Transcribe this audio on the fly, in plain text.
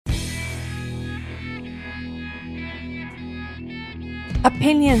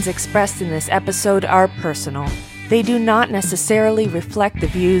Opinions expressed in this episode are personal. They do not necessarily reflect the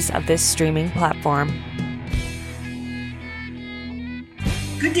views of this streaming platform.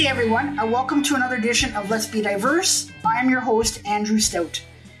 Good day, everyone, and welcome to another edition of Let's Be Diverse. I am your host, Andrew Stout.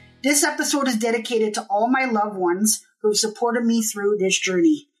 This episode is dedicated to all my loved ones who have supported me through this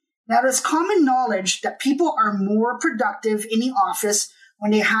journey. Now, it's common knowledge that people are more productive in the office when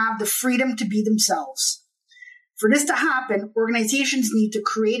they have the freedom to be themselves. For this to happen, organizations need to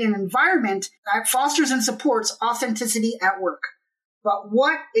create an environment that fosters and supports authenticity at work. But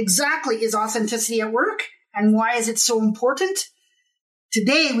what exactly is authenticity at work, and why is it so important?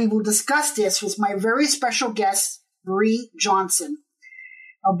 Today, we will discuss this with my very special guest, Bree Johnson.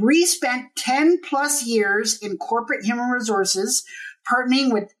 Now, Bree spent 10 plus years in corporate human resources,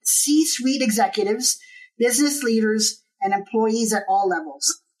 partnering with C-suite executives, business leaders, and employees at all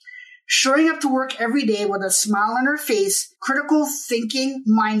levels. Showing up to work every day with a smile on her face, critical thinking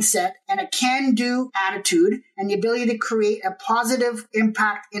mindset, and a can-do attitude, and the ability to create a positive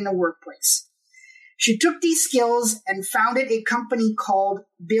impact in the workplace. She took these skills and founded a company called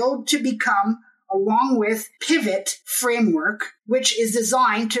Build to Become, along with Pivot Framework, which is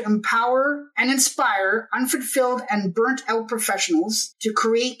designed to empower and inspire unfulfilled and burnt-out professionals to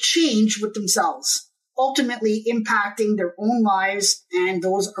create change with themselves, ultimately impacting their own lives and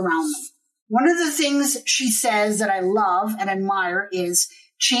those around them. One of the things she says that I love and admire is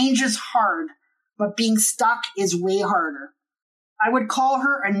change is hard, but being stuck is way harder. I would call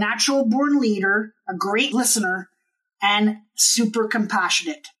her a natural born leader, a great listener, and super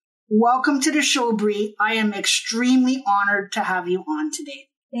compassionate. Welcome to the show, Bree. I am extremely honored to have you on today.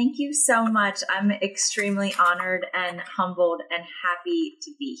 Thank you so much. I'm extremely honored and humbled and happy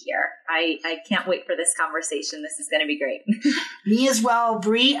to be here. I can't wait for this conversation. This is going to be great. Me as well,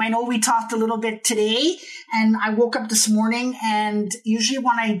 Bree. I know we talked a little bit today, and I woke up this morning, and usually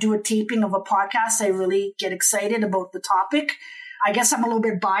when I do a taping of a podcast, I really get excited about the topic. I guess I'm a little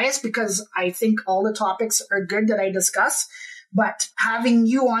bit biased because I think all the topics are good that I discuss, but having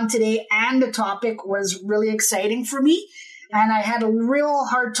you on today and the topic was really exciting for me. And I had a real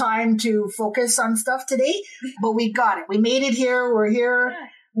hard time to focus on stuff today, but we got it. We made it here. We're here.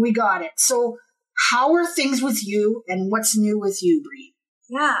 We got it. So how are things with you, and what's new with you, Bree?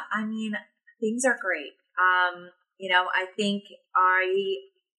 Yeah, I mean, things are great. I think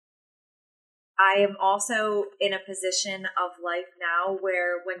I am also in a position of life now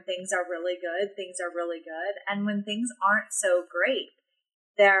where when things are really good, things are really good. And when things aren't so great,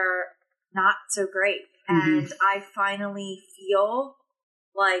 they're not so great. And I finally feel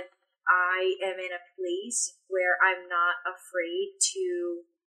like I am in a place where I'm not afraid to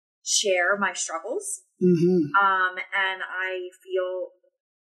share my struggles. And I feel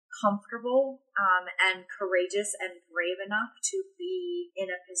comfortable and courageous and brave enough to be in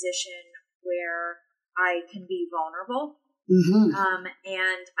a position where I can be vulnerable.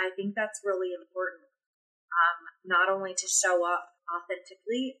 And I think that's really important. Not only to show up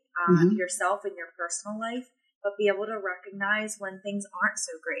authentically yourself in your personal life, but be able to recognize when things aren't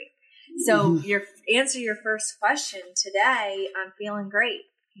so great. So answer your first question today, I'm feeling great,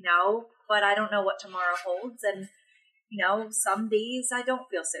 but I don't know what tomorrow holds. And, some days I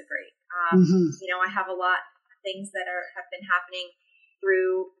don't feel so great. I have a lot of things that have been happening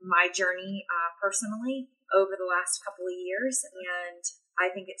through my journey personally over the last couple of years. And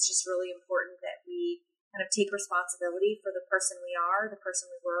I think it's just really important that we kind of take responsibility for the person we are, the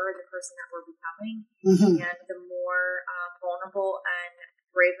person we were, the person that we're becoming. And the more vulnerable and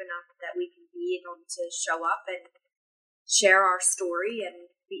brave enough that we can be in order to show up and share our story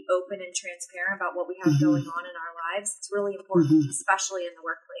and be open and transparent about what we have going on in our lives, it's really important, especially in the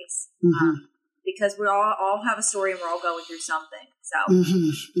workplace. Because we all have a story and we're all going through something. So,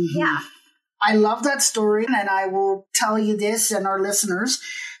 yeah. I love that story, and I will tell you this and our listeners.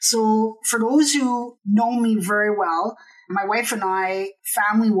 So for those who know me very well, my wife and I,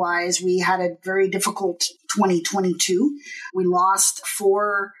 family-wise, we had a very difficult 2022. We lost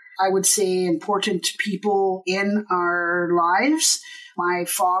 4, I would say, important people in our lives. My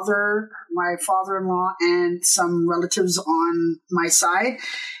father, my father-in-law, and some relatives on my side.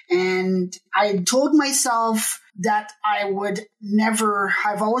 And I told myself that I would never,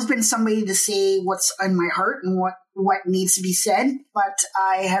 I've always been somebody to say what's in my heart and what needs to be said. But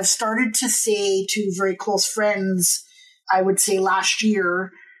I have started to say to very close friends, I would say last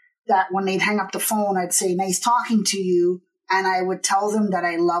year, that when they'd hang up the phone, I'd say, nice talking to you. And I would tell them that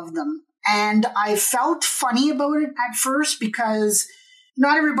I love them. And I felt funny about it at first because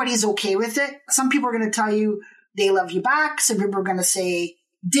not everybody's okay with it. Some people are going to tell you they love you back. Some people are going to say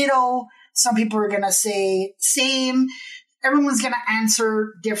ditto. Some people are going to say same. everyone's going to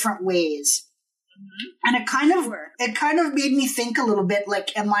answer different ways. And it kind of made me think a little bit,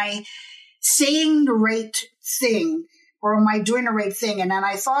 like, am I saying the right thing or am I doing the right thing? And then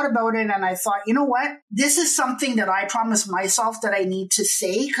I thought about it and I thought, you know what? This is something that I promised myself that I need to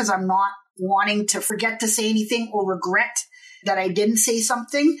say because I'm not wanting to forget to say anything or regret that I didn't say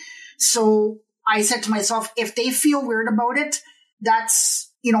something. So I said to myself, if they feel weird about it, that's,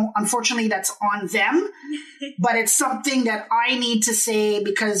 unfortunately that's on them, but it's something that I need to say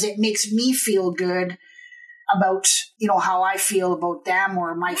because it makes me feel good about, how I feel about them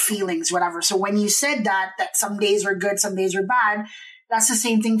or my feelings, whatever. So when you said that some days are good, some days are bad, that's the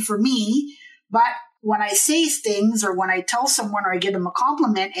same thing for me. But when I say things or when I tell someone or I give them a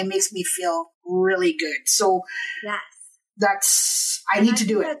compliment, it makes me feel really good. So yes, I need to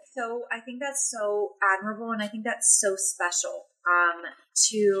do it. I think that's so admirable. And I think that's so special,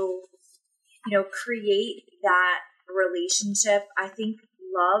 to, create that relationship. I think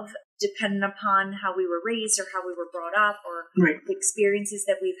love, depending upon how we were raised or how we were brought up or the experiences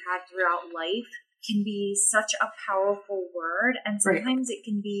that we've had throughout life, can be such a powerful word. And sometimes it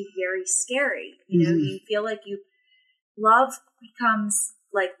can be very scary. You feel like love becomes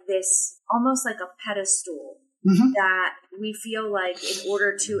like this, almost like a pedestal that we feel like in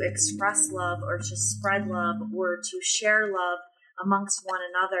order to express love or to spread love or to share love amongst one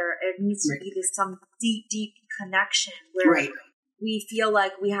another, it needs to be this some deep, deep connection where we feel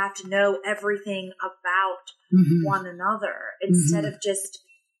like we have to know everything about one another instead of just,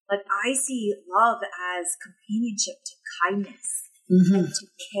 like, I see love as companionship to kindness and to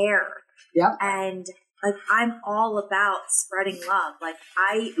care. Yep. And like, I'm all about spreading love. Like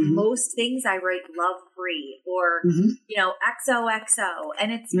most things I write love free or, XOXO.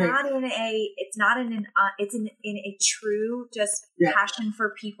 And it's not it's in a true, just passion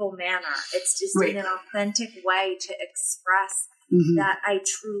for people manner. It's just in an authentic way to express that I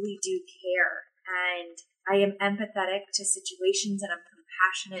truly do care. And I am empathetic to situations and I'm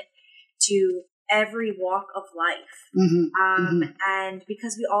compassionate to every walk of life. And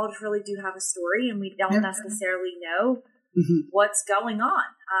because we all really do have a story and we don't necessarily know what's going on.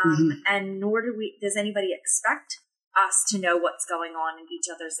 And nor does anybody expect us to know what's going on in each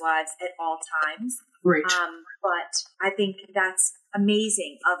other's lives at all times. Right. But I think that's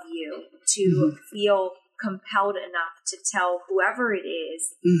amazing of you to feel compelled enough to tell whoever it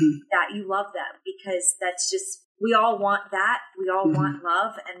is that you love them, because that's just, we all want that. We all want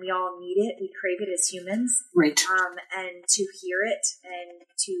love and we all need it. We crave it as humans. Right. And to hear it and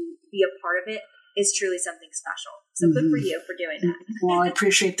to be a part of it is truly something special. So good for you for doing that. Well, I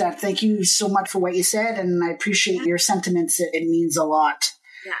appreciate that. Thank you so much for what you said. And I appreciate your sentiments. It means a lot.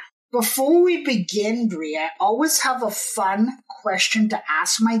 Yeah. Before we begin, Brie, I always have a fun question to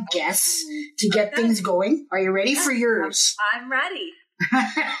ask my guests to get things going. Are you ready for yours? I'm ready.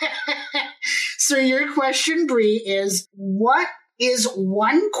 So your question, Brie, is what is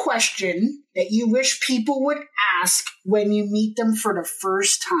one question that you wish people would ask when you meet them for the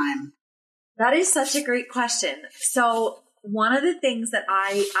first time? That is such a great question. So one of the things that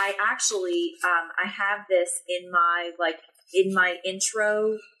I actually, I have this in my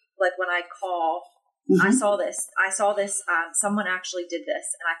intro, like when I call, I saw this, someone actually did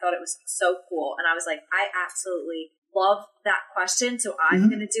this and I thought it was so cool. And I was like, I absolutely love that question. So I'm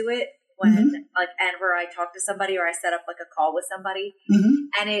going to do it when whenever I talk to somebody or I set up like a call with somebody.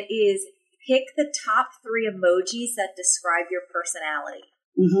 And it is pick the top 3 emojis that describe your personality.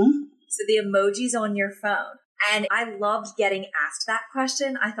 So the emojis on your phone. And I loved getting asked that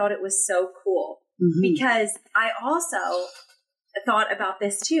question. I thought it was so cool because I also thought about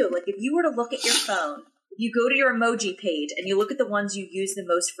this too. Like if you were to look at your phone, if you go to your emoji page and you look at the ones you use the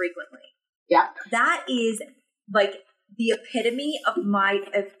most frequently. Yeah. That is like the epitome of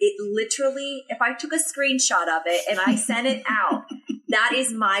it literally, if I took a screenshot of it and I sent it out, that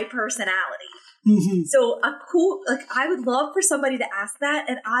is my personality. So I would love for somebody to ask that.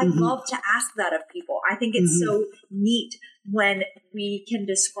 And I love to ask that of people. I think it's so neat when we can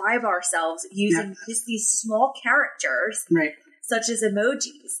describe ourselves using just these small characters, such as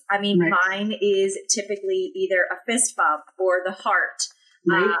emojis. I mean, mine is typically either a fist bump or the heart.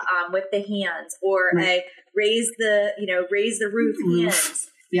 With the hands or a raise the roof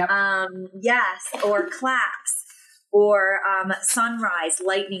hands. Yes. Or claps or, sunrise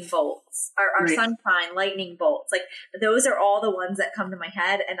lightning bolts or sunshine lightning bolts. Like those are all the ones that come to my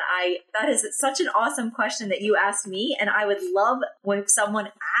head. And that is such an awesome question that you asked me. And I would love when someone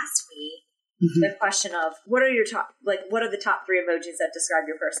asked me the question of what are the top 3 emojis that describe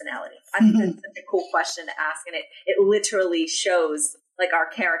your personality? I think that's such a cool question to ask. And it literally shows like our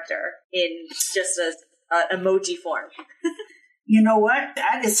character in just emoji form. You know what?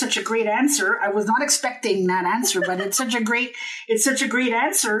 That is such a great answer. I was not expecting that answer, but it's such a great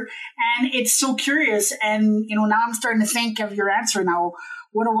answer. And it's so curious. And, now I'm starting to think of your answer now.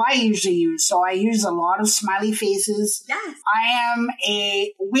 What do I usually use? So I use a lot of smiley faces. Yes. I am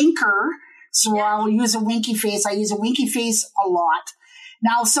a winker. So I'll use a winky face. I use a winky face a lot.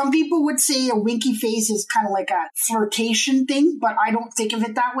 Now, some people would say a winky face is kind of like a flirtation thing, but I don't think of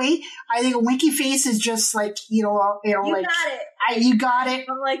it that way. I think a winky face is just like, you like got it. You got it.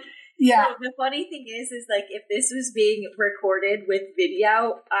 I'm like, yeah. So the funny thing is like if this was being recorded with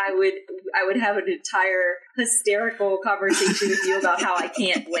video, I would have an entire hysterical conversation with you about how I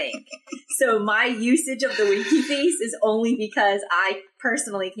can't wink. So my usage of the winky face is only because I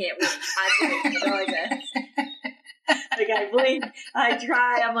personally can't wink. I blink like this. Like I blink, I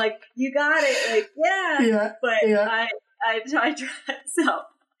try. I'm like, you got it. Like, yeah. But I try. So,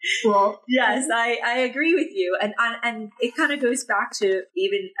 well, yes, I agree with you, and it kind of goes back to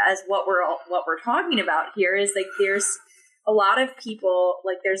even as what we're talking about here is like there's a lot of people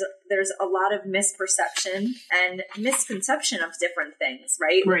like there's a lot of misperception and misconception of different things,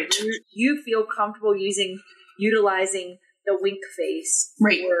 right? Right. You feel comfortable utilizing the wink face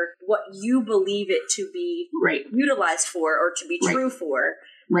right. for what you believe it to be right. utilized for or to be right. true for.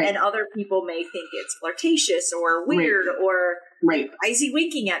 Right. And other people may think it's flirtatious or weird right. or right. why is he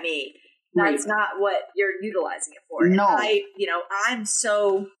winking at me? That's right. not what you're utilizing it for. No. I'm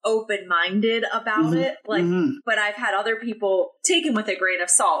so open-minded about it. Like, but I've had other people taken with a grain of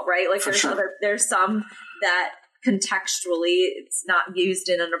salt, right? Like there's some that contextually it's not used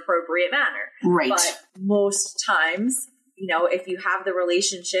in an appropriate manner. Right. But most times, if you have the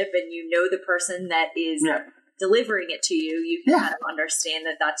relationship and you know the person that is delivering it to you, you can kind of understand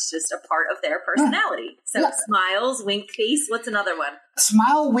that that's just a part of their personality. So smiles, wink face. What's another one?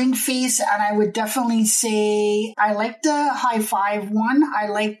 Smile, wink face, and I would definitely say I like the high five one. I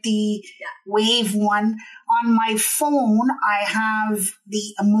like the wave one. On my phone, I have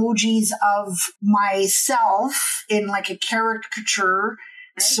the emojis of myself in like a caricature.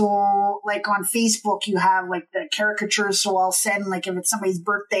 So like on Facebook, you have like the caricature. So I'll send like if it's somebody's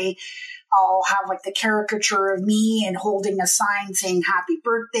birthday, I'll have like the caricature of me and holding a sign saying happy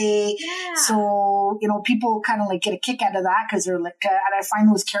birthday. Yeah. So, people kind of like get a kick out of that because they're like, and I find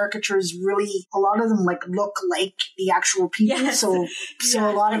those caricatures really, a lot of them like look like the actual people. Yes. So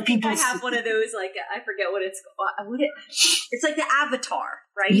a lot of people. I have one of those, like, I forget what it's called. It's like the avatar,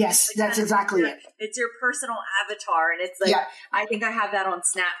 right? Yes, like that's exactly it. It's your personal avatar. And it's like, I think I have that on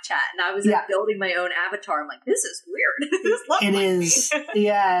Snapchat. And I was like, building my own avatar. I'm like, this is weird. It is.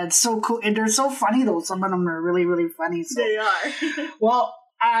 Yeah, it's so cool. And they're so funny, though. Some of them are really, really funny. So. They are. Well,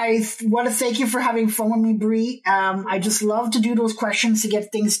 I want to thank you for having fun with me, Bree. I just love to do those questions to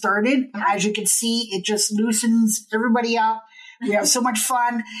get things started. As you can see, it just loosens everybody up. We have so much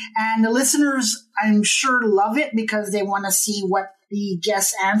fun. And the listeners, I'm sure, love it because they want to see what the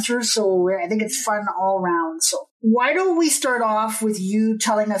guest answers. So I think it's fun all around. So why don't we start off with you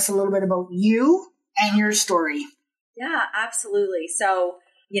telling us a little bit about you and your story? Yeah, absolutely. So,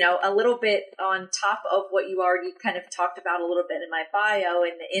 a little bit on top of what you already kind of talked about a little bit in my bio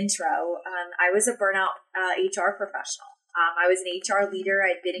in the intro, I was a burnout HR professional. I was an HR leader.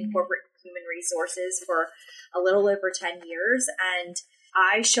 I'd been in corporate human resources for a little over 10 years, and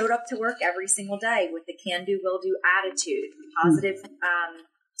I showed up to work every single day with the can-do, will-do attitude, positive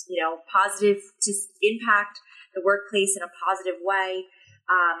to impact the workplace in a positive way.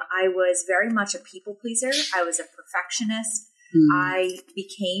 I was very much a people pleaser. I was a perfectionist. I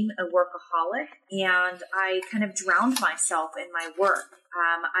became a workaholic, and I kind of drowned myself in my work.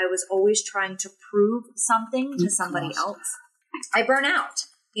 I was always trying to prove something to somebody else. I burn out,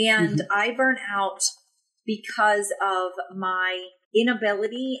 and I burn out because of my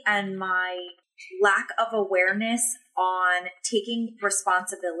inability and my lack of awareness on taking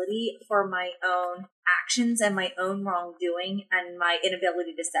responsibility for my own actions and my own wrongdoing and my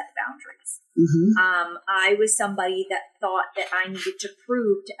inability to set boundaries. I was somebody that thought that I needed to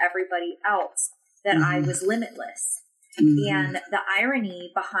prove to everybody else that I was limitless. And the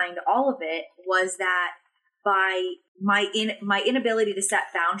irony behind all of it was that by my inability to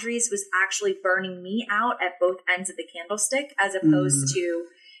set boundaries was actually burning me out at both ends of the candlestick, as opposed to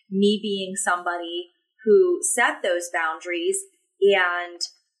me being somebody who set those boundaries and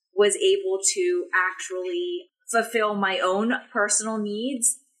was able to actually fulfill my own personal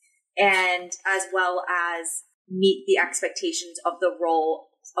needs and as well as meet the expectations of the role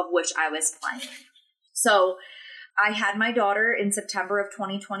of which I was playing. So I had my daughter in September of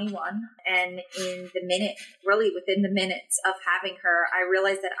 2021, and within the minutes of having her, I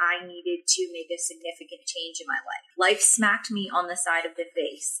realized that I needed to make a significant change in my life. Life smacked me on the side of the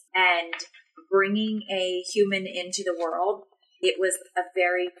face, and bringing a human into the world, it was a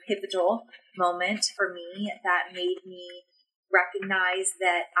very pivotal moment for me that made me recognize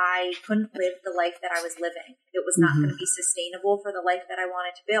that I couldn't live the life that I was living. It was not going to be sustainable for the life that I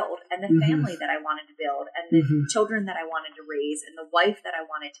wanted to build, and the family that I wanted to build, and the children that I wanted to raise, and the wife that I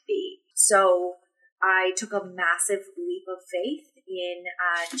wanted to be. So I took a massive leap of faith in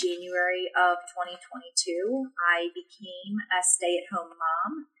January of 2022. I became a stay-at-home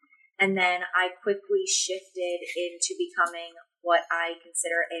mom, and then I quickly shifted into becoming what I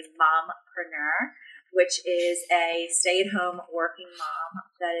consider a mompreneur, which is a stay-at-home working mom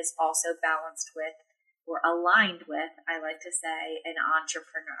that is also balanced with, or aligned with, I like to say, an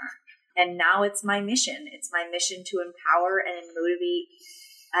entrepreneur. And now it's my mission. It's my mission to empower and motivate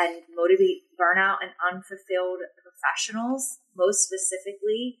burnout and unfulfilled professionals, most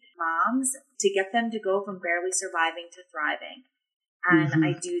specifically moms, to get them to go from barely surviving to thriving. And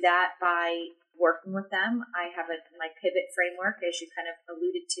I do that by working with them. I have my pivot framework, as you kind of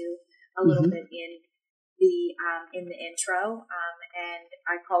alluded to a little bit in the intro, and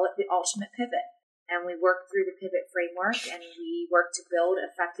I call it the ultimate pivot. And we work through the pivot framework, and we work to build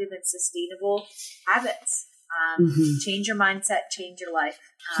effective and sustainable habits. Change your mindset, change your life.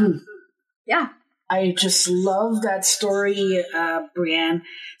 Yeah. I just love that story, Brianne.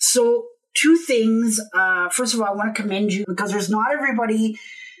 So 2 things. First of all, I want to commend you because there's not everybody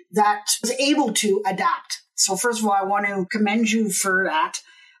that was able to adapt. So first of all, I want to commend you for that.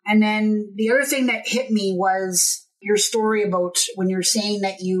 And then the other thing that hit me was your story about when you're saying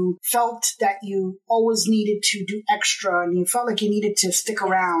that you felt that you always needed to do extra and you felt like you needed to stick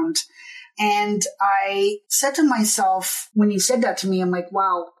around. And I said to myself, when you said that to me, I'm like,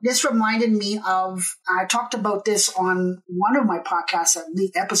 wow, this reminded me of, I talked about this on one of my podcasts,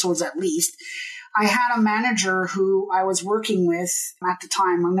 episodes at least. I had a manager who I was working with at the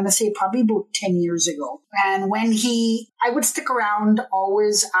time, I'm going to say probably about 10 years ago. And when I would stick around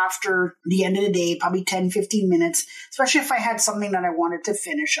always after the end of the day, probably 10, 15 minutes, especially if I had something that I wanted to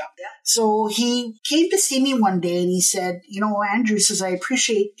finish up. Yeah. So he came to see me one day and he said, Andrew, says, I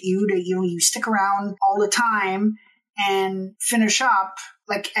appreciate you that, you stick around all the time and finish up.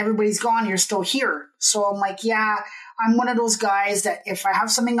 Like everybody's gone, you're still here. So I'm like, yeah, I'm one of those guys that if I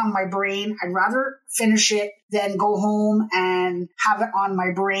have something on my brain, I'd rather finish it than go home and have it on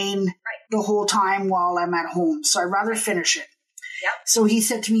my brain the whole time while I'm at home. So I'd rather finish it. Yep. So he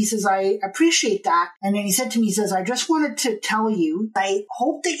said to me, he says, I appreciate that. And then he said to me, he says, I just wanted to tell you, I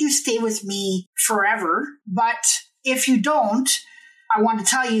hope that you stay with me forever. But if you don't, I want to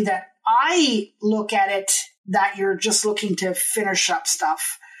tell you that I look at it that you're just looking to finish up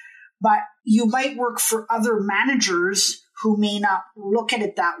stuff. But you might work for other managers who may not look at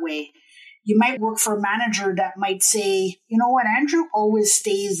it that way. You might work for a manager that might say, you know what, Andrew always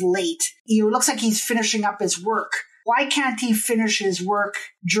stays late. It looks like he's finishing up his work. Why can't he finish his work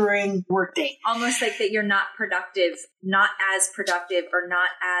during workday? Almost like that you're not productive, not as productive or not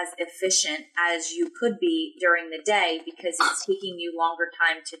as efficient as you could be during the day because it's taking you longer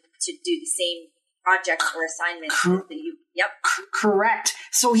time to do the same projects or assignments that you, Correct.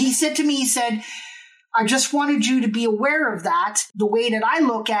 So he said to me, he said, I just wanted you to be aware of that. The way that I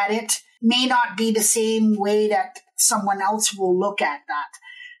look at it may not be the same way that someone else will look at that.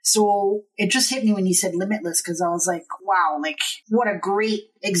 So it just hit me when you said limitless because I was like, wow, like what a great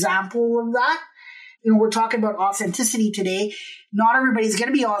example of that. We're talking about authenticity today. Not everybody's going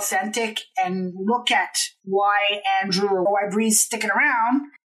to be authentic and look at why Andrew or why Bree's sticking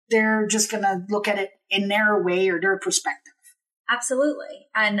around. They're just going to look at it in their way or their perspective. Absolutely.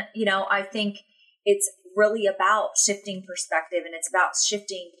 And, I think it's really about shifting perspective and it's about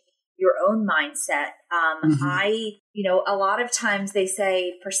shifting your own mindset. A lot of times they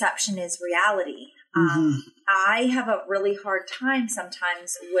say perception is reality. I have a really hard time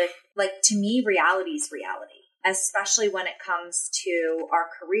sometimes with, to me, reality is reality, especially when it comes to our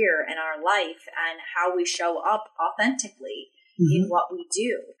career and our life and how we show up authentically in what we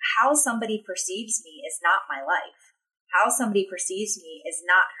do. How somebody perceives me is not my life. How somebody perceives me is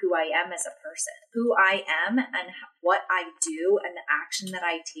not who I am as a person. Who I am and what I do and the action that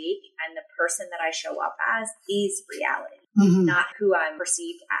I take and the person that I show up as is reality, not who I'm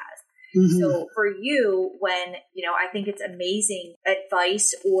perceived as. So for you, when, I think it's amazing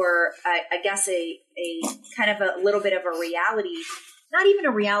advice or I guess a kind of a little bit of a reality, not even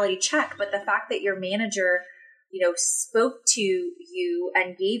a reality check, but the fact that your manager spoke to you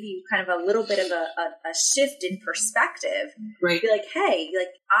and gave you kind of a little bit of a shift in perspective. Right. Be like, hey,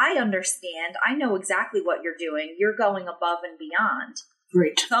 like, I understand. I know exactly what you're doing. You're going above and beyond.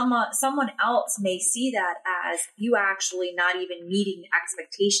 Right. Someone else may see that as you actually not even meeting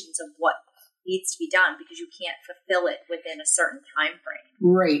expectations of what needs to be done because you can't fulfill it within a certain time frame.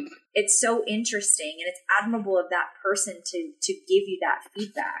 Right. It's so interesting, and it's admirable of that person to give you that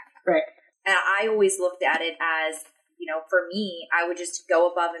feedback. Right. And I always looked at it as, for me, I would just go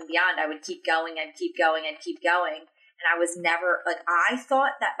above and beyond. I would keep going and keep going and keep going. And I was never, I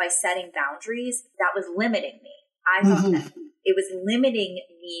thought that by setting boundaries, that was limiting me. I thought that it was limiting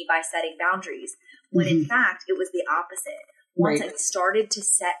me by setting boundaries, when in fact, it was the opposite. Once I started to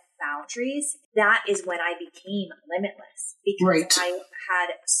set boundaries, that is when I became limitless, because I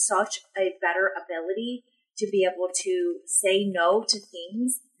had such a better ability to be able to say no to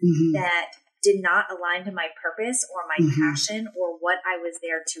things that did not align to my purpose or my passion or what I was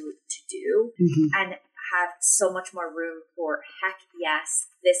there to do, and have so much more room for, heck yes,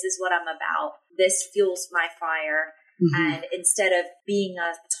 this is what I'm about. This fuels my fire. And instead of being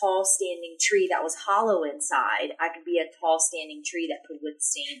a tall standing tree that was hollow inside, I could be a tall standing tree that could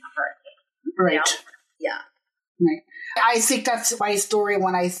withstand a hurricane. Right. Yeah. Right. I think that's my story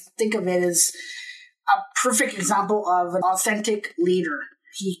when I think of it as a perfect example of an authentic leader.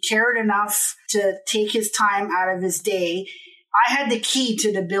 He cared enough to take his time out of his day. I had the key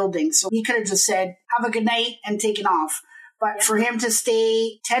to the building, so he could have just said, have a good night and taken off. But for him to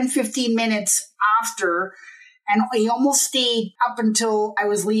stay 10, 15 minutes after, and he almost stayed up until I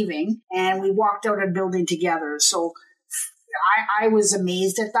was leaving, and we walked out of the building together. So I was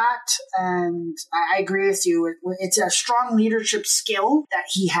amazed at that, and I agree with you. It's a strong leadership skill that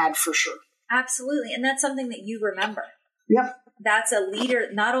he had for sure. Absolutely. And that's something that you remember. Yep. That's a leader,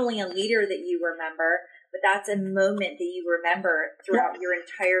 not only a leader that you remember, but that's a moment that you remember throughout your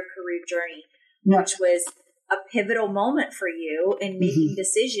entire career journey, which was a pivotal moment for you in making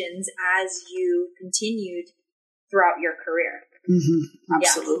decisions as you continued throughout your career.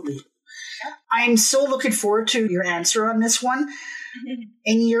 Absolutely. Yeah. I'm so looking forward to your answer on this one.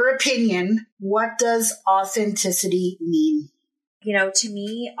 In your opinion, what does authenticity mean? To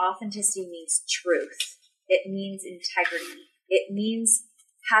me, authenticity means truth. It means integrity. It means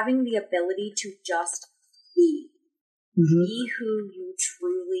having the ability to just be. Be who you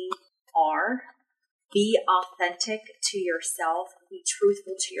truly are. Be authentic to yourself. Be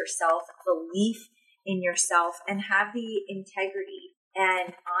truthful to yourself. Belief in yourself, and have the integrity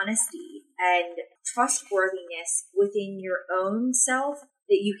and honesty and trustworthiness within your own self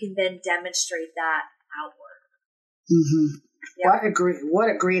that you can then demonstrate that outward. Yep.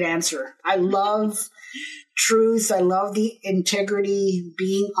 What a great answer. I love truth. I love the integrity,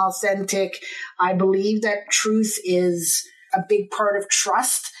 being authentic. I believe that truth is a big part of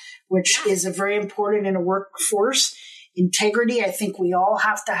trust, which is a very important in a workforce. Integrity, I think we all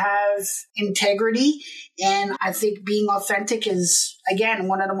have to have integrity. And I think being authentic is, again,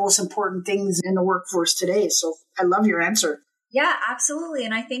 one of the most important things in the workforce today. So I love your answer. Yeah, absolutely.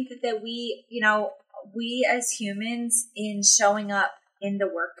 And I think that we as humans, in showing up in the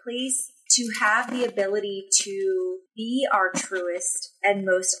workplace, to have the ability to be our truest and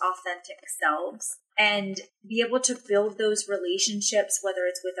most authentic selves and be able to build those relationships, whether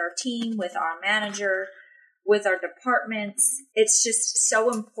it's with our team, with our manager, with our departments. It's just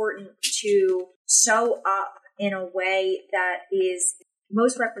so important to show up in a way that is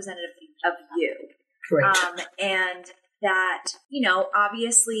most representative of you. Right. And that,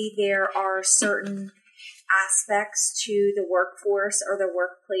 obviously there are certain aspects to the workforce or the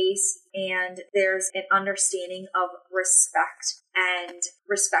workplace, and there's an understanding of respect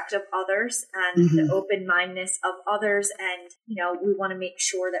of others and the open-mindedness of others. And, we want to make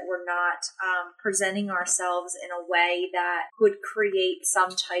sure that we're not presenting ourselves in a way that could create some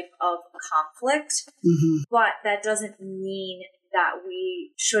type of conflict, but that doesn't mean that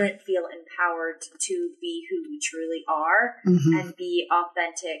we shouldn't feel empowered to be who we truly are and be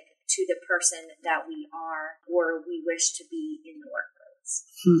authentic to the person that we are or we wish to be in the workplace.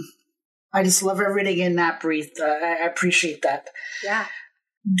 I just love everything in that, Bree. I appreciate that. Yeah.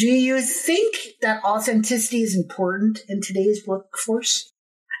 Do you think that authenticity is important in today's workforce?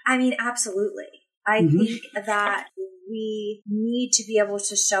 I mean, absolutely. I think that we need to be able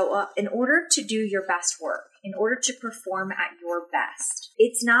to show up in order to do your best work, in order to perform at your best.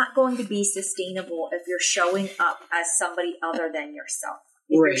 It's not going to be sustainable if you're showing up as somebody other than yourself.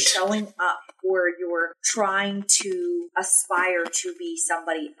 If you're showing up or you're trying to aspire to be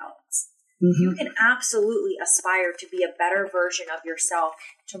somebody else. You can absolutely aspire to be a better version of yourself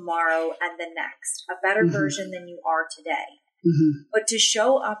tomorrow and the next, a better version than you are today. But to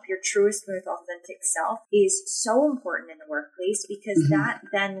show up your truest, most authentic self is so important in the workplace, because that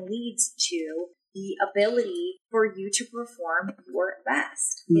then leads to the ability for you to perform your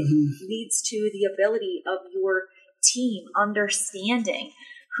best. It leads to the ability of your team understanding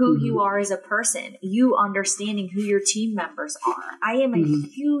who you are as a person, you understanding who your team members are. I am a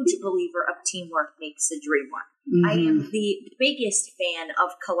huge believer of teamwork makes the dream work. I am the biggest fan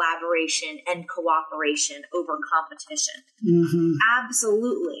of collaboration and cooperation over competition.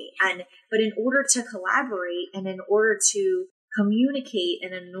 Absolutely. But in order to collaborate and in order to communicate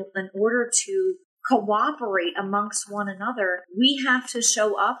and in order to cooperate amongst one another, we have to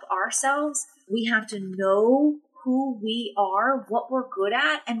show up ourselves. We have to know who we are, what we're good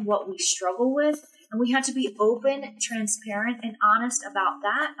at, and what we struggle with. And we have to be open, transparent, and honest about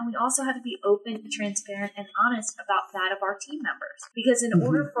that. And we also have to be open, transparent, and honest about that of our team members. Because in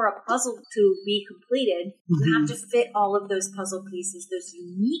order for a puzzle to be completed, you have to fit all of those puzzle pieces, those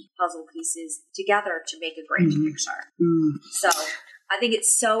unique puzzle pieces, together to make a great picture. So I think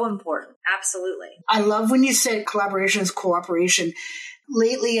it's so important. Absolutely. I love when you said collaboration is cooperation.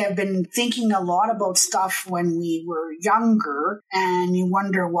 Lately, I've been thinking a lot about stuff when we were younger, and you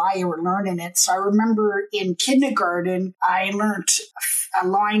wonder why you were learning it. So I remember in kindergarten, I learned a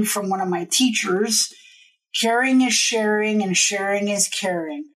line from one of my teachers: caring is sharing and sharing is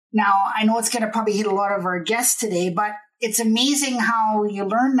caring. Now, I know it's going to probably hit a lot of our guests today, but it's amazing how you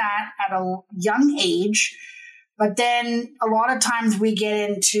learn that at a young age. But then a lot of times we get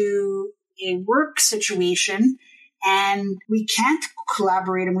into a work situation and we can't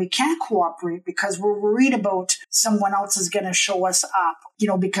collaborate and we can't cooperate because we're worried about someone else is going to show us up,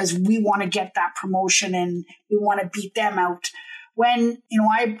 because we want to get that promotion and we want to beat them out. When,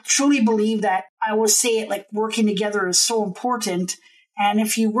 I truly believe that, I always say it, like, working together is so important. And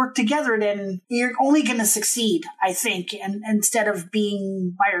if you work together, then you're only going to succeed, I think, and instead of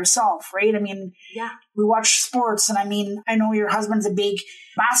being by yourself, right? I mean, we watch sports, and I know your husband's a big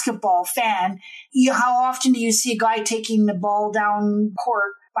basketball fan. How often do you see a guy taking the ball down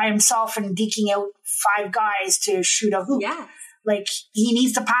court by himself and deking out 5 guys to shoot a hoop? Yeah. Like, he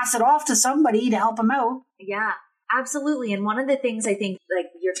needs to pass it off to somebody to help him out. Yeah, absolutely. And one of the things I think, like,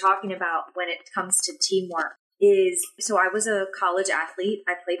 you're talking about when it comes to teamwork, so I was a college athlete.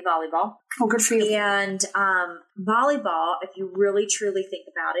 I played volleyball. Oh, good for you. And volleyball, if you really truly think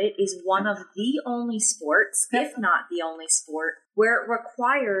about it, is one of the only sports, if not the only sport, where it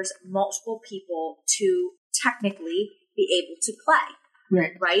requires multiple people to technically be able to play.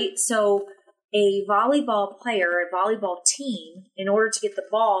 Right? So a volleyball player, a volleyball team, in order to get the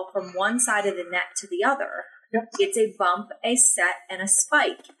ball from one side of the net to the other, it's a bump, a set, and a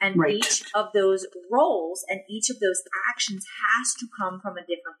spike. And each of those roles and each of those actions has to come from a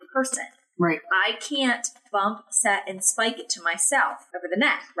different person. Right. I can't bump, set, and spike it to myself over the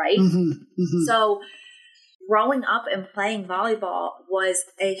net, right? So growing up and playing volleyball was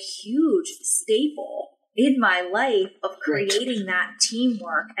a huge staple in my life of creating that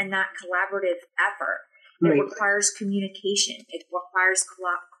teamwork and that collaborative effort. It requires communication. It requires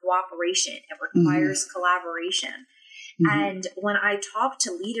cooperation. It requires collaboration. And when I talk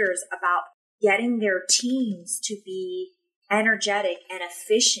to leaders about getting their teams to be energetic and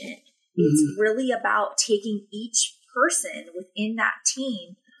efficient, it's really about taking each person within that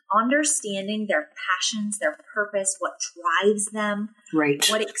team, understanding their passions, their purpose, what drives them,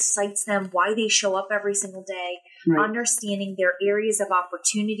 what excites them, why they show up every single day, understanding their areas of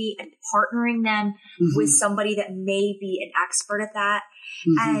opportunity and partnering them with somebody that may be an expert at that,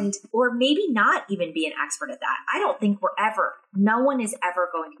 and or maybe not even be an expert at that. I don't think no one is ever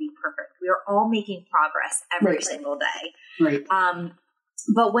going to be perfect. We are all making progress every single day.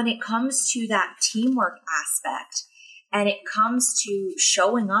 But when it comes to that teamwork aspect, and it comes to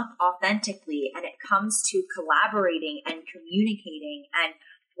showing up authentically, and it comes to collaborating and communicating and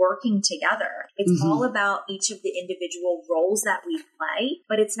working together, it's all about each of the individual roles that we play,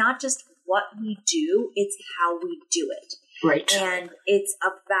 but it's not just what we do, it's how we do it. And it's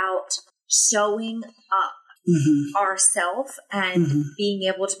about showing up ourselves and being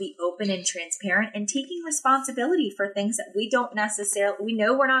able to be open and transparent and taking responsibility for things that we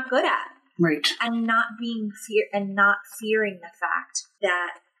know we're not good at. And not fearing the fact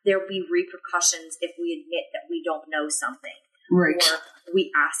that there'll be repercussions if we admit that we don't know something. Or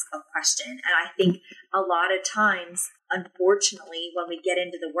we ask a question. And I think a lot of times, unfortunately, when we get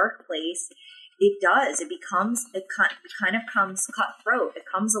into the workplace, it does. It kind of comes cutthroat. It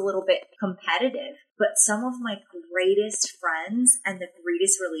comes a little bit competitive. But some of my greatest friends and the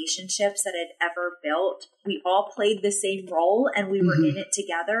greatest relationships that I'd ever built, we all played the same role and we were in it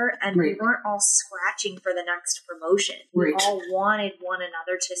together, and we weren't all scratching for the next promotion. We all wanted one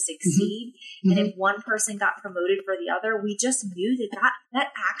another to succeed. And if one person got promoted for the other, we just knew that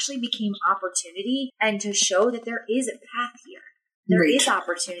actually became opportunity, and to show that there is a path here. There is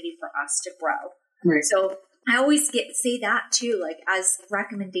opportunity for us to grow. So I always say that too, like as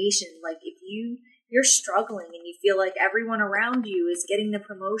recommendation, like if you're struggling and you feel like everyone around you is getting the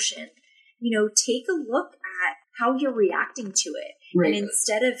promotion, take a look at how you're reacting to it. And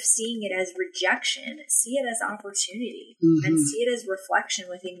instead of seeing it as rejection, see it as opportunity and see it as reflection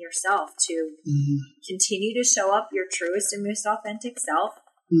within yourself to continue to show up your truest and most authentic self,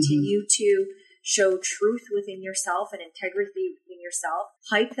 continue to show truth within yourself and integrity in yourself,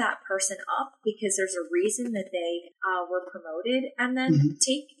 hype that person up because there's a reason that they were promoted, and then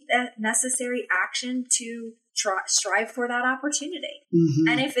take that necessary action to strive for that opportunity.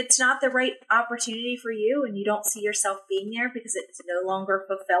 And if it's not the right opportunity for you and you don't see yourself being there because it's no longer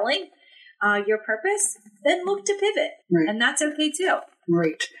fulfilling your purpose, then look to pivot. And that's okay too.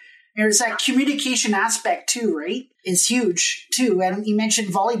 There's that communication aspect too, right? Is huge too. And you mentioned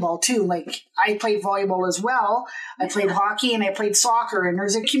volleyball too. Like I played volleyball as well. I played hockey and I played soccer, and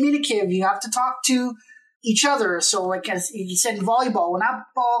there's a communicative. You have to talk to each other. So like as you said in volleyball, when that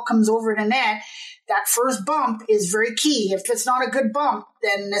ball comes over the net, that first bump is very key. If it's not a good bump,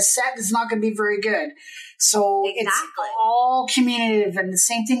 then the set is not going to be very good. So it's all communicative, and the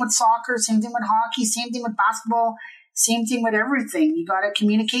same thing with soccer, same thing with hockey, same thing with basketball. Same thing with everything. You got to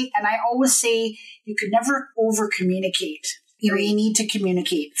communicate. And I always say you could never over communicate. You need to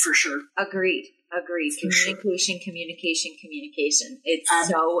communicate for sure. Agreed. Communication. It's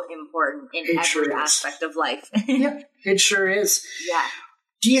so important in every aspect of life. Yeah, it sure is. Yeah.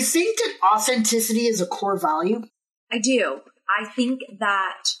 Do you think that authenticity is a core value? I do. I think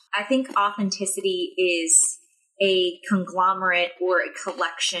authenticity is a conglomerate or a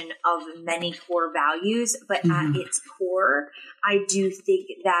collection of many core values, but at its core, I do think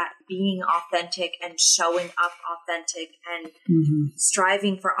that being authentic and showing up authentic and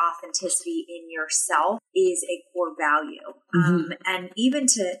striving for authenticity in yourself is a core value. And even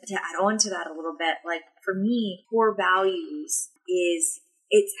to add on to that a little bit, like for me, core values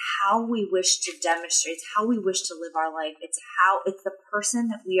it's how we wish to demonstrate. It's how we wish to live our life. It's the person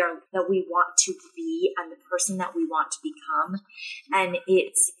that we want to be and the person that we want to become. And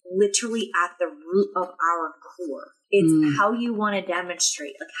it's literally at the root of our core. It's how you want to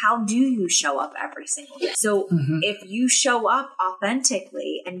demonstrate. Like, how do you show up every single day? So if you show up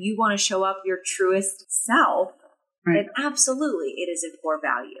authentically and you want to show up your truest self, then absolutely it is a core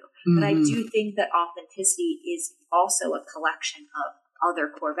value. But I do think that authenticity is also a collection of other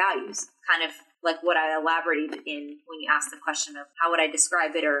core values, kind of like what I elaborated in when you asked the question of how would I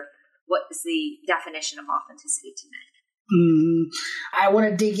describe it, or what is the definition of authenticity to me? I want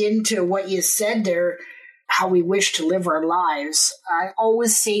to dig into what you said there, how we wish to live our lives. I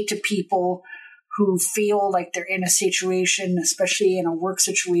always say to people who feel like they're in a situation, especially in a work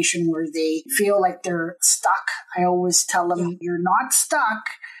situation where they feel like they're stuck, I always tell them, you're not stuck.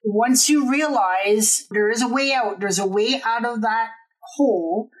 Once you realize there is a way out, there's a way out of that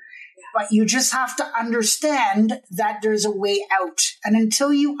hole, but you just have to understand that there's a way out. And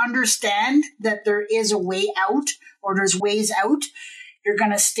until you understand that there is a way out, or there's ways out, you're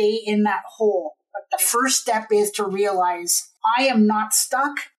going to stay in that hole. But the first step is to realize I am not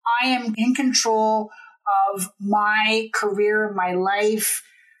stuck. I am in control of my career, my life,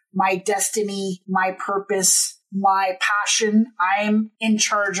 my destiny, my purpose, my passion. I'm in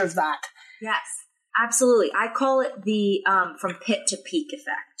charge of that. Yes. Absolutely. I call it the from pit to peak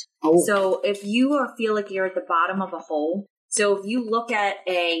effect. So if you feel like you're at the bottom of a hole, so if you look at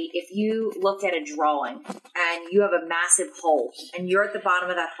a drawing and you have a massive hole and you're at the bottom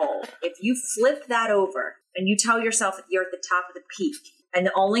of that hole, if you flip that over and you tell yourself that you're at the top of the peak and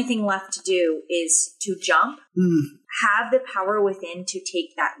the only thing left to do is to jump, have the power within to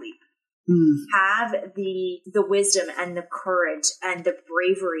take that leap. Have the wisdom and the courage and the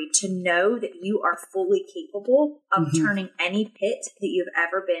bravery to know that you are fully capable of turning any pit that you've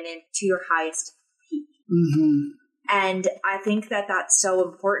ever been in to your highest peak. And I think that that's so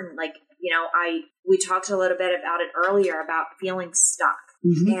important. Like, we talked a little bit about it earlier about feeling stuck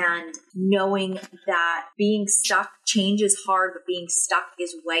and knowing that being stuck, change is hard, but being stuck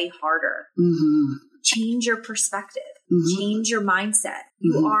is way harder. Change your perspective. Change your mindset.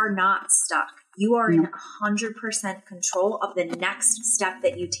 You are not stuck. You are in 100% control of the next step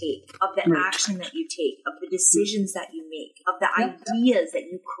that you take, of the action that you take, of the decisions that you make, of the ideas that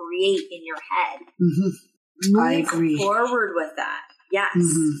you create in your head. I agree. Forward with that. Yes.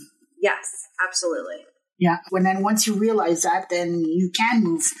 Yes, absolutely. Yeah. And then once you realize that, then you can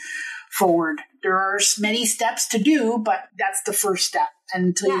move forward. There are many steps to do, but that's the first step. And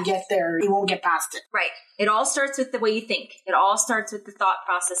until you get there, you won't get past it. Right. It all starts with the way you think. It all starts with the thought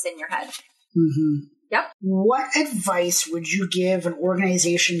process in your head. Yep. What advice would you give an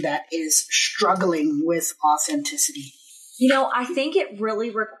organization that is struggling with authenticity? You know, I think it really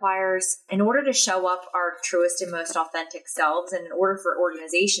requires, in order to show up our truest and most authentic selves, and in order for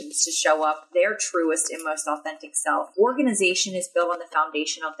organizations to show up their truest and most authentic self, organization is built on the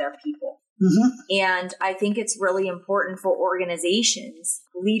foundation of their people. And I think it's really important for organizations,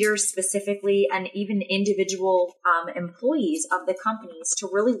 leaders specifically, and even individual employees of the companies to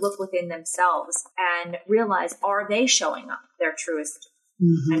really look within themselves and realize, are they showing up their truest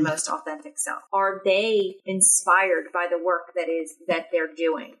and most authentic self? Are they inspired by the work that they're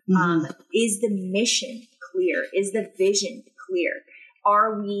doing? Is the mission clear? Is the vision clear?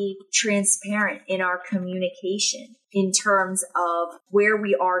 Are we transparent in our communication in terms of where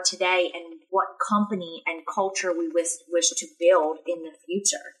we are today and what company and culture we wish to build in the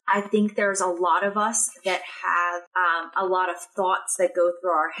future? I think there's a lot of us that have a lot of thoughts that go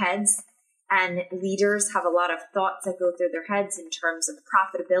through our heads, and leaders have a lot of thoughts that go through their heads in terms of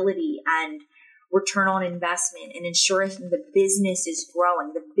profitability and return on investment and ensuring the business is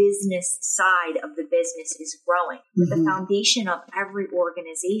growing. The business side of the business is growing. But the foundation of every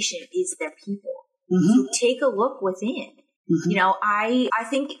organization is their people. So take a look within. You know, I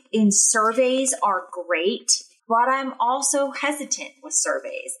think in surveys are great, but I'm also hesitant with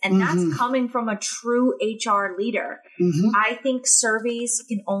surveys. And that's coming from a true HR leader. I think surveys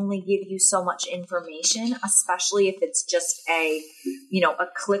can only give you so much information, especially if it's just a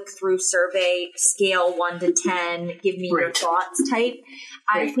click-through survey, scale 1 to 10, give me your thoughts type.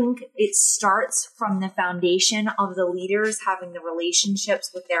 I think it starts from the foundation of the leaders having the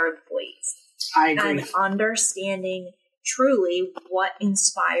relationships with their employees. I agree. And understanding truly what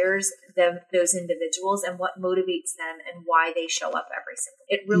inspires those individuals and what motivates them and why they show up every single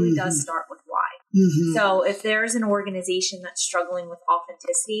day. It really does start with why. So if there's an organization that's struggling with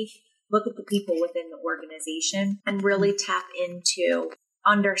authenticity, look at the people within the organization and really tap into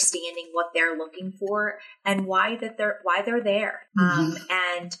understanding what they're looking for and why they're there,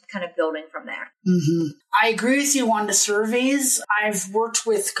 and kind of building from there. I agree with you on the surveys. I've worked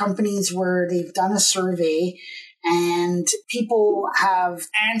with companies where they've done a survey and people have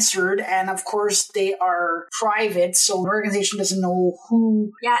answered, and of course they are private, so the organization doesn't know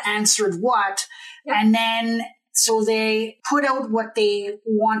who answered what. And then so they put out what they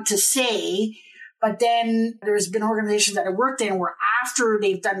want to say, but then there's been organizations that I worked in where after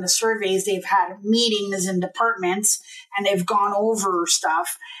they've done the surveys, they've had meetings in departments and they've gone over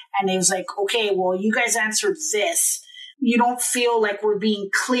stuff, and it was like, okay, well, you guys answered this. You don't feel like we're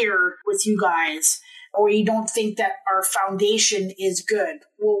being clear with you guys, or you don't think that our foundation is good.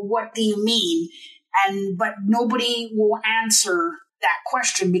 Well, what do you mean? But nobody will answer that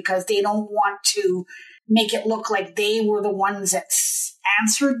question because they don't want to make it look like they were the ones that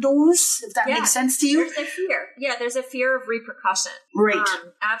answered those, if that makes sense to you. There's a fear. Yeah, there's a fear of repercussion. Right.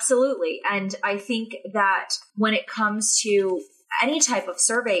 Absolutely. And I think that when it comes to any type of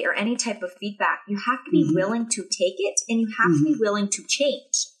survey or any type of feedback, you have to be willing to take it, and you have to be willing to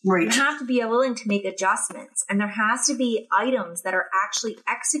change. Right. You have to be willing to make adjustments, and there has to be items that are actually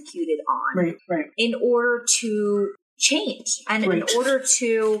executed on in order to change and in order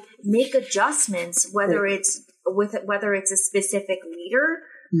to make adjustments, whether it's a specific leader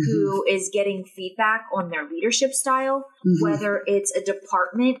who is getting feedback on their leadership style, whether it's a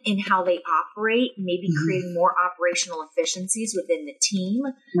department in how they operate, maybe creating more operational efficiencies within the team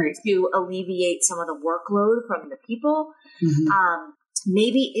to alleviate some of the workload from the people.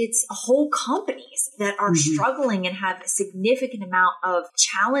 Maybe it's whole companies that are struggling and have a significant amount of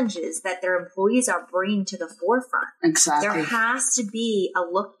challenges that their employees are bringing to the forefront. Exactly. There has to be a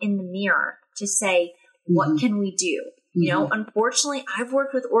look in the mirror to say, what can we do? You know, unfortunately, I've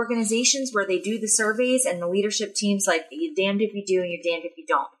worked with organizations where they do the surveys and the leadership team's like, you're damned if you do and you're damned if you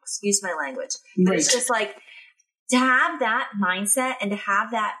don't. Excuse my language. But it's just like, to have that mindset and to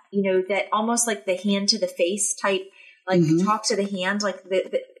have that, you know, that almost like the hand to the face type, like talk to the hand, like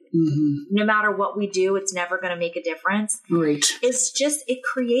no matter what we do, it's never going to make a difference. Right. It's just, it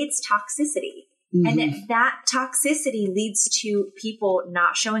creates toxicity. And that toxicity leads to people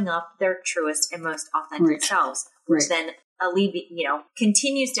not showing up their truest and most authentic selves, which then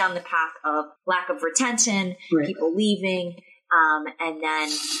continues down the path of lack of retention, Right. people leaving, and then,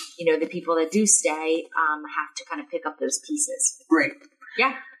 the people that do stay have to kind of pick up those pieces. Right.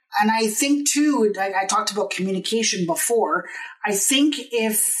 Yeah. And I think too, I talked about communication before. I think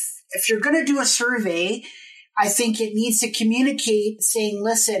if you're going to do a survey, I think it needs to communicate saying,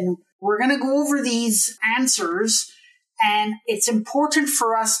 listen, we're going to go over these answers and it's important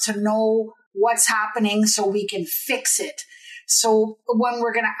for us to know what's happening so we can fix it. So when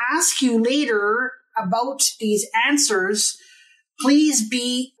we're going to ask you later about these answers, please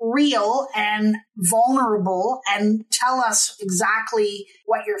be real and vulnerable and tell us exactly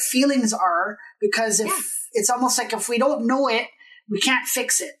what your feelings are, because it's almost like if we don't know it, we can't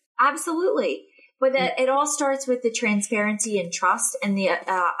fix it. Absolutely. But it all starts with the transparency and trust and the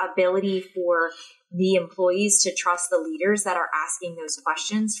ability for the employees to trust the leaders that are asking those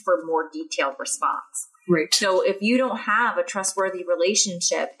questions for more detailed response. Right. So if you don't have a trustworthy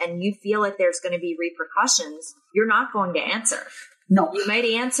relationship and you feel like there's going to be repercussions, you're not going to answer. No. You might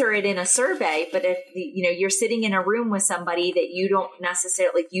answer it in a survey, but if you're sitting in a room with somebody that you don't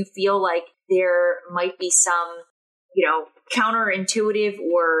necessarily, you feel like there might be some, counterintuitive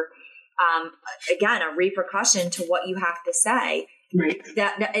or, again, a repercussion to what you have to say. Right.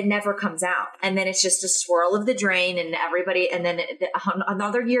 That it never comes out. And then it's just a swirl of the drain and everybody, and then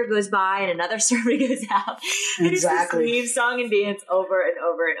another year goes by and another survey goes out. And Exactly. It's just song and dance over and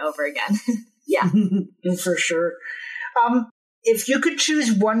over and over again. Yeah. For sure. If you could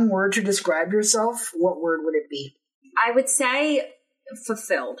choose one word to describe yourself, what word would it be? I would say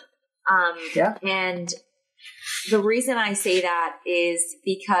fulfilled. And the reason I say that is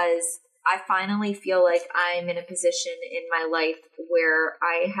because I finally feel like I'm in a position in my life where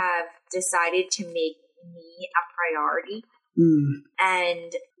I have decided to make me a priority.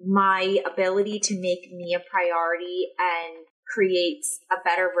 And my ability to make me a priority and creates a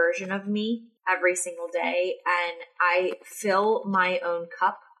better version of me every single day. And I fill my own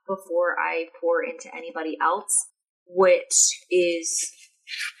cup before I pour into anybody else, which is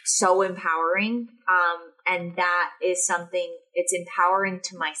so empowering. And that is something, it's empowering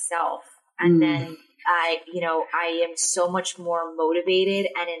to myself. And then I am so much more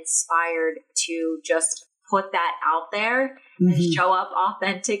motivated and inspired to just put that out there and show up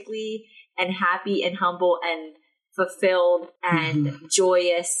authentically and happy and humble and fulfilled and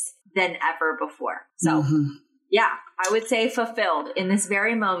joyous than ever before. So yeah, I would say fulfilled. In this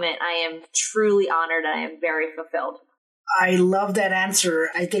very moment, I am truly honored and I am very fulfilled. I love that answer.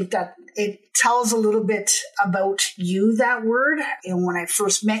 I think that it tells a little bit about you, that word. And when I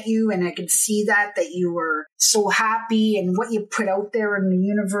first met you and I could see that you were so happy and what you put out there in the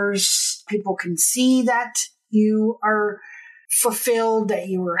universe, people can see that you are fulfilled, that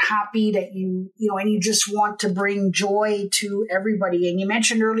you were happy, that and you just want to bring joy to everybody. And you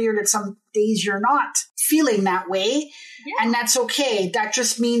mentioned earlier that some days you're not feeling that way, and that's okay. That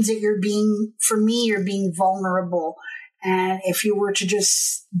just means that you're being vulnerable. And if you were to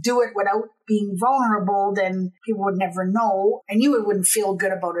just do it without being vulnerable, then people would never know, and you wouldn't feel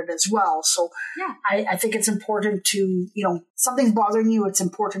good about it as well. So I think it's important to, something's bothering you, it's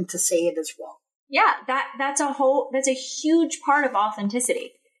important to say it as well. Yeah, that's a huge part of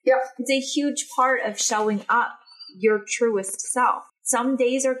authenticity. Yeah. It's a huge part of showing up your truest self. Some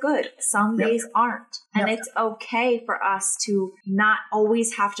days are good. Some days aren't. And it's okay for us to not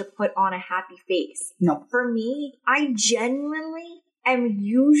always have to put on a happy face. No. For me, I genuinely am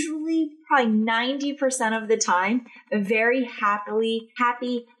usually probably 90% of the time a very happy,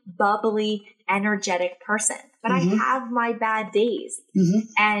 bubbly, energetic person. But I have my bad days.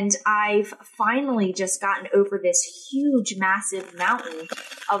 And I've finally just gotten over this huge, massive mountain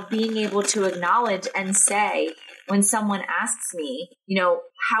of being able to acknowledge and say, when someone asks me,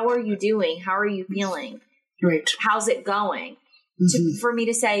 how are you doing? How are you feeling? Right. How's it going? For me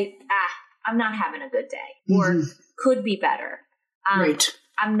to say, I'm not having a good day, or could be better. Right.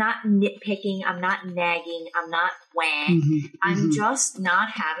 I'm not nitpicking. I'm not nagging. I'm not I'm just not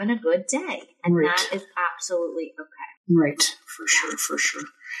having a good day. And that is absolutely okay. Right. For sure.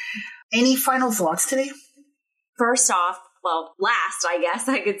 Any final thoughts today? First off, last, I guess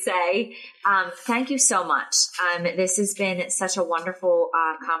I could say, thank you so much. This has been such a wonderful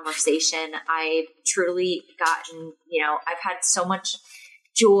conversation. I've truly gotten, I've had so much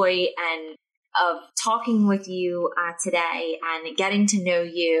joy and of talking with you today and getting to know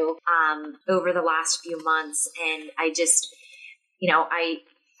you over the last few months. And I just,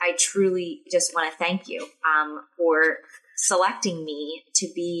 I truly just want to thank you for selecting me to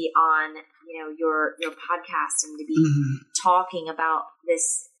be on your podcast and to be talking about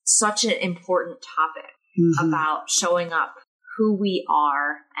this such an important topic. about showing up who we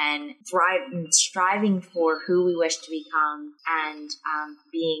are and striving for who we wish to become and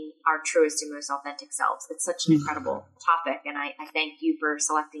being our truest and most authentic selves. It's such an incredible topic, and I thank you for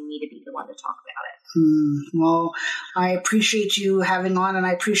selecting me to be the one to talk about it. Well, I appreciate you having on, and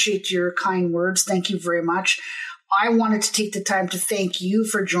I appreciate your kind words. Thank you very much. I wanted to take the time to thank you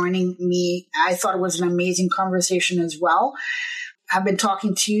for joining me. I thought it was an amazing conversation as well. I've been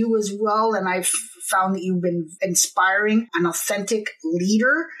talking to you as well, and I've found that you've been inspiring, an authentic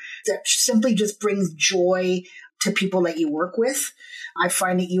leader that simply just brings joy to people that you work with. I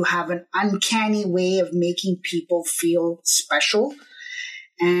find that you have an uncanny way of making people feel special.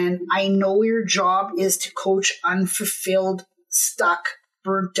 And I know your job is to coach unfulfilled, stuck,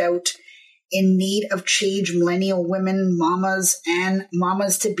 burnt out, in need of change millennial women, mamas, and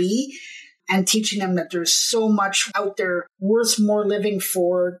mamas to be, and teaching them that there's so much out there worth more living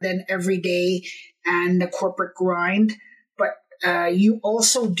for than every day and the corporate grind. But you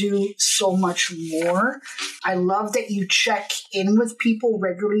also do so much more. I love that you check in with people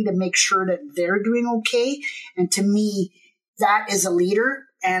regularly to make sure that they're doing okay. And to me, that is a leader.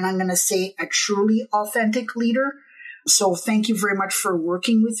 And I'm going to say a truly authentic leader. So thank you very much for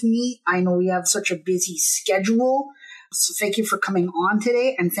working with me. I know we have such a busy schedule. So thank you for coming on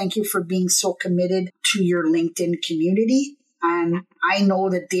today, and thank you for being so committed to your LinkedIn community. And I know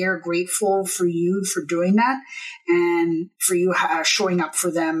that they're grateful for you for doing that and for you showing up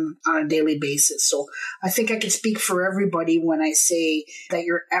for them on a daily basis. So I think I can speak for everybody when I say that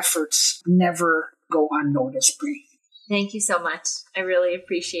your efforts never go unnoticed, Bree. Thank you so much. I really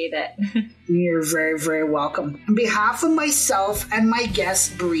appreciate it. You're very, very welcome. On behalf of myself and my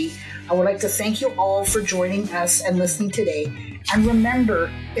guest, Bree, I would like to thank you all for joining us and listening today. And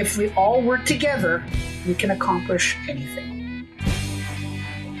remember, if we all work together, we can accomplish anything.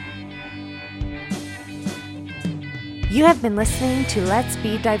 You have been listening to Let's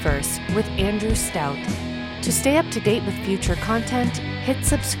Be Diverse with Andrew Stout. To stay up to date with future content, hit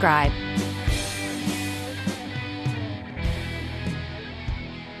subscribe.